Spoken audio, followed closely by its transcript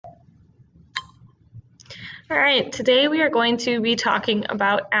All right, today we are going to be talking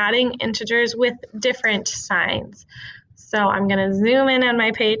about adding integers with different signs. So I'm going to zoom in on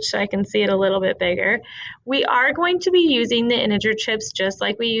my page so I can see it a little bit bigger. We are going to be using the integer chips just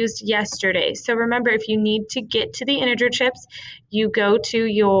like we used yesterday. So remember, if you need to get to the integer chips, you go to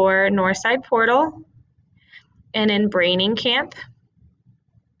your Northside portal, and in Braining Camp,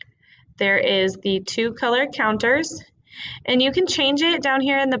 there is the 2-color counters, and you can change it down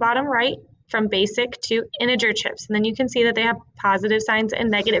here in the bottom right from basic to integer chips, and then you can see that they have positive signs and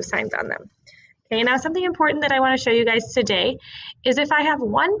negative signs on them. Okay, now something important that I want to show you guys today is if I have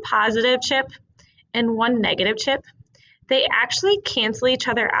one positive chip and one negative chip, they actually cancel each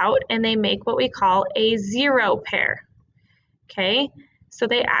other out and they make what we call a zero pair. Okay, so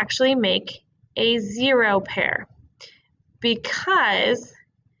they actually make a zero pair because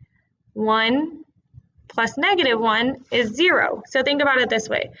 1 plus -1 is 0. So think about it this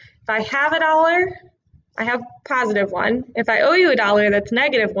way. If I have $1, I have +1. If I owe you $1, that's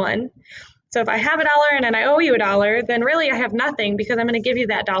 -1. So if I have $1 and then I owe you $1, then really I have nothing because I'm going to give you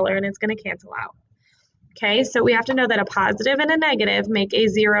that $1 and it's going to cancel out. Okay, so we have to know that a positive and a negative make a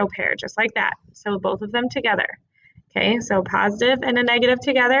zero pair, just like that. So both of them together. Okay, so positive and a negative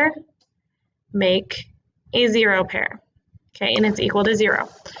together make a zero pair. Okay, and it's equal to 0.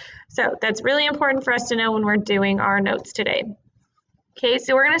 So that's really important for us to know when we're doing our notes today. Okay,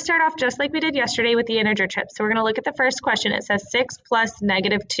 so we're going to start off just like we did yesterday with the integer chips. So we're going to look at the first question. It says 6 plus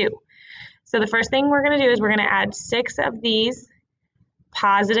 -2. So the first thing we're going to do is we're going to add 6 of these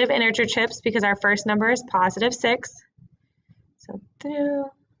positive integer chips because our first number is +6. So 2,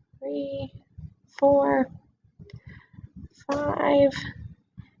 3, 4, 5,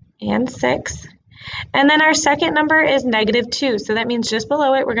 and 6. And then our second number is -2. So that means just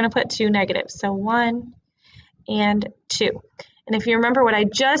below it, we're going to put 2 negatives. So 1 and 2. And if you remember what I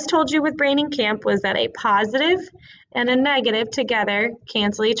just told you with Braining Camp was that a positive and a negative together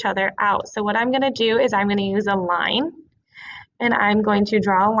cancel each other out. So what I'm going to do is I'm going to use a line, and I'm going to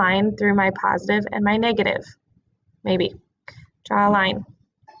draw a line through my positive and my negative. Maybe. Draw a line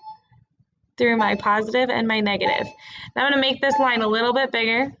through my positive and my negative. Now I'm going to make this line a little bit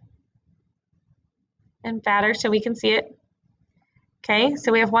bigger and fatter so we can see it. Okay,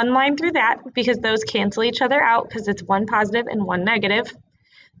 so we have one line through that because those cancel each other out because it's one positive and one negative.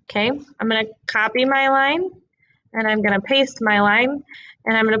 Okay, I'm going to copy my line and I'm going to paste my line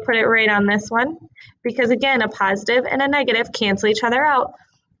and I'm going to put it right on this one because again, a positive and a negative cancel each other out.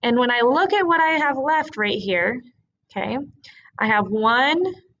 And when I look at what I have left right here, okay, I have 1,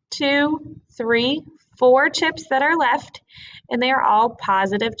 2, 3, 4 chips that are left and they are all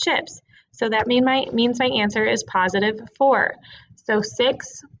positive chips. So that means my answer is +4. So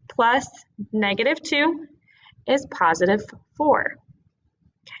 6 plus -2 is +4.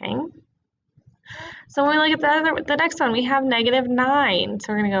 Okay. So when we look at the next one, we have -9.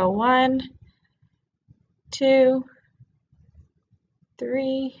 So we're going to go 1, 2,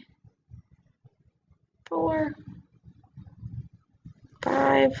 3, 4,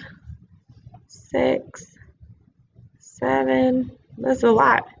 5, 6, 7. That's a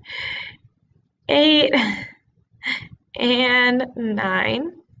lot. 8 and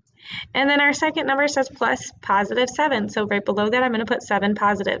 9. And then our second number says plus +7. So right below that, I'm going to put 7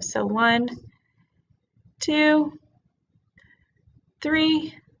 positives. So 1, 2,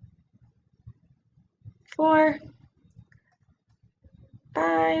 3, 4,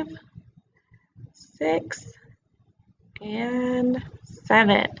 5, 6, and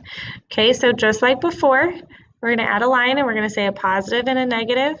 7. Okay, so just like before, we're going to add a line and we're going to say a positive and a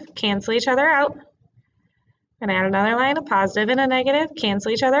negative cancel each other out. I'm going to add another line, a positive and a negative,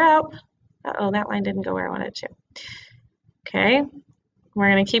 cancel each other out. Uh-oh, that line didn't go where I wanted it to. Okay, we're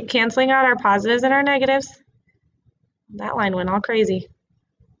going to keep canceling out our positives and our negatives. That line went all crazy.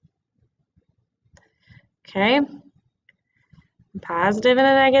 Okay, positive and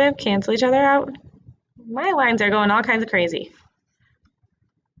a negative, cancel each other out. My lines are going all kinds of crazy.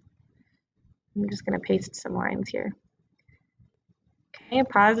 I'm just going to paste some lines here. Okay,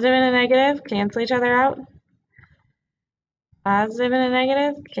 positive and a negative, cancel each other out. Positive and a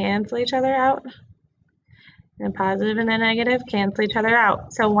negative cancel each other out. And positive and a negative cancel each other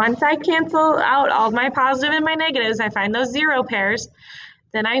out. So once I cancel out all my positive and my negatives, I find those zero pairs,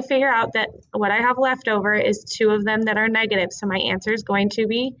 then I figure out that what I have left over is 2 of them that are negative. So my answer is going to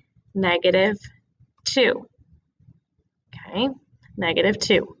be -2. Okay,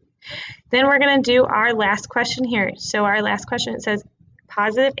 -2. Then we're going to do our last question here. So our last question, it says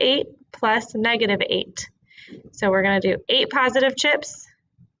 +8 plus -8. So we're going to do 8 positive chips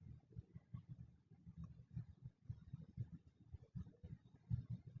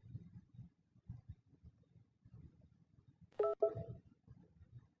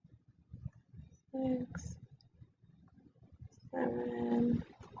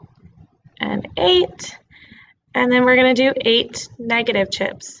 8. And then we're going to do 8 negative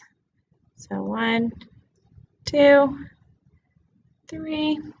chips. So 1, 2,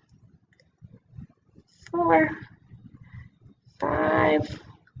 3, 4, 5,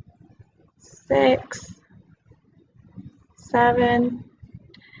 6, 7,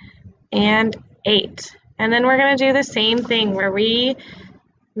 and 8. And then we're going to do the same thing where we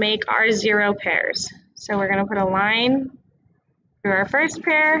make our 0 pairs. So we're going to put a line through our first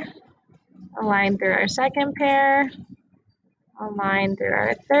pair, a line through our second pair, a line through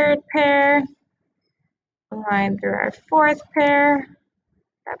our third pair, a line through our fourth pair.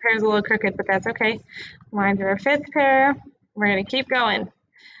 That pair is a little crooked, but that's okay. A line through our fifth pair. We're going to keep going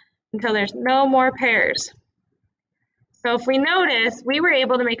until there's no more pairs. So if we notice, we were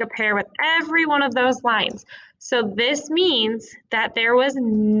able to make a pair with every one of those lines. So this means that there was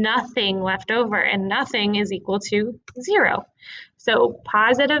nothing left over, and nothing is equal to 0. So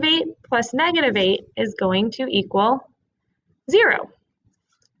positive 8 plus negative 8 is going to equal 0.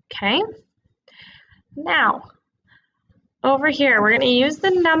 Okay? Now, over here, we're going to use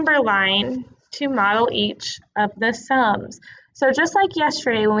the number line to model each of the sums. So just like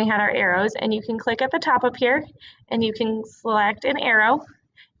yesterday when we had our arrows, and you can click at the top up here, and you can select an arrow.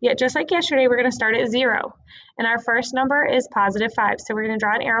 Yet just like yesterday, we're going to start at 0. And our first number is positive 5. So we're going to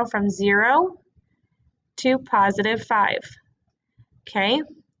draw an arrow from 0 to positive 5. Okay?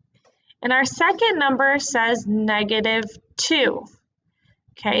 And our second number says negative 2.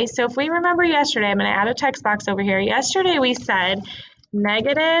 Okay, so if we remember yesterday, I'm going to add a text box over here. Yesterday we said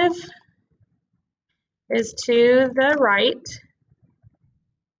negative is to the right,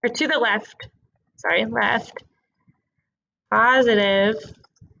 or to the left, sorry, left. Positive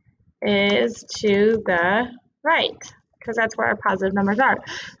is to the right, because that's where our positive numbers are.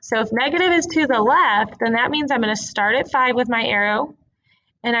 So if negative is to the left, then that means I'm going to start at 5 with my arrow,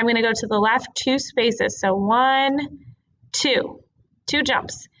 and I'm going to go to the left 2 spaces. So 1, 2, 2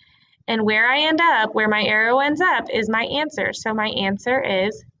 jumps. And where I end up, where my arrow ends up, is my answer. So my answer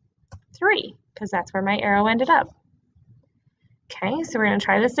is 3, because that's where my arrow ended up. Okay, so we're going to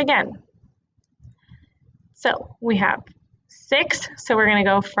try this again. So we have 6, so we're going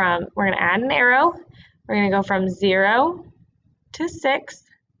to add an arrow. We're going to go from 0 to 6.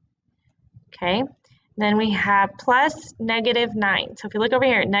 Okay, then we have plus negative 9. So if you look over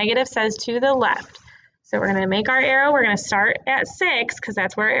here, negative says to the left. So we're going to make our arrow. We're going to start at 6 because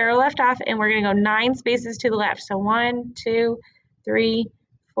that's where our arrow left off, and we're going to go 9 spaces to the left. So 1, 2, 3,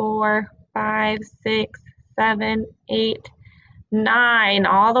 4, 5, 6, 7, 8, 9,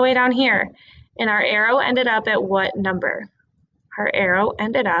 all the way down here. And our arrow ended up at what number? Our arrow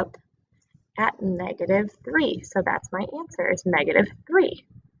ended up at negative 3. So that's my answer, is negative 3.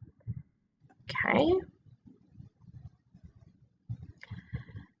 Okay.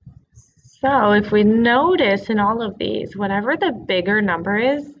 So if we notice in all of these, whatever the bigger number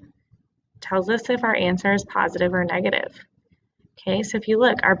is, tells us if our answer is positive or negative. Okay, so if you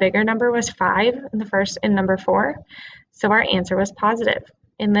look, our bigger number was 5 in number 4, so our answer was positive.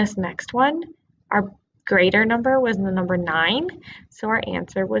 In this next one, our greater number was the number 9, so our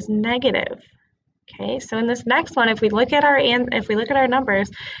answer was negative. Okay, so in this next one, if we look at our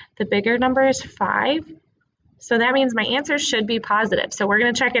numbers, the bigger number is 5, so that means my answer should be positive. So we're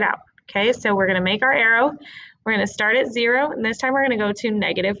going to check it out. Okay, so we're going to make our arrow. We're going to start at 0, and this time we're going to go to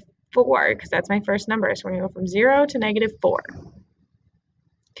negative 4 because that's my first number. So we're going to go from 0 to negative 4.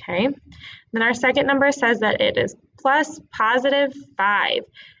 Okay, then our second number says that it is plus positive 5.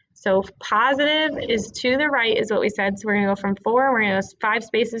 So positive is to the right is what we said. So we're going to go from 4, we're going to go 5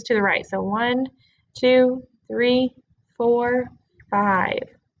 spaces to the right. So 1, 2, 3, 4, 5.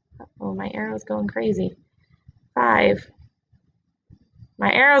 Oh, my arrow's going crazy. 5.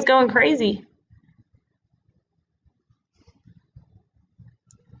 My arrow's going crazy.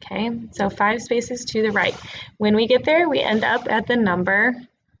 Okay, so 5 spaces to the right. When we get there, we end up at the number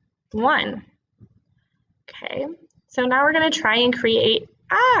 1. Okay, so now we're going to try and create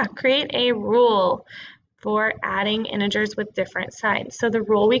a rule for adding integers with different signs. So the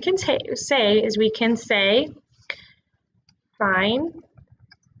rule we can say is find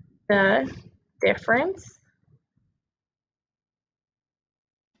the difference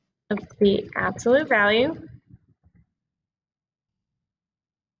of the absolute value.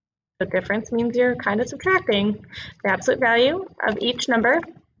 The difference means you're kind of subtracting the absolute value of each number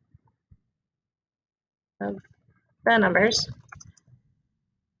of the numbers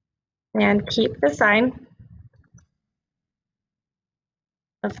and keep the sign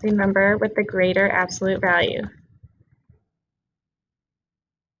of the number with the greater absolute value.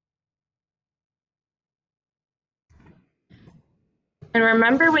 And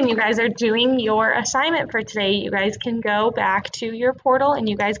remember, when you guys are doing your assignment for today, you guys can go back to your portal and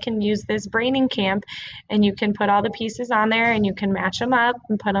you guys can use this braining camp and you can put all the pieces on there and you can match them up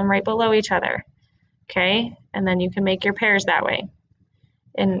and put them right below each other. Okay? And then you can make your pairs that way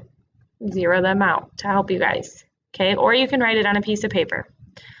and zero them out to help you guys. Okay? Or you can write it on a piece of paper.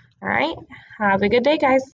 All right? Have a good day, guys.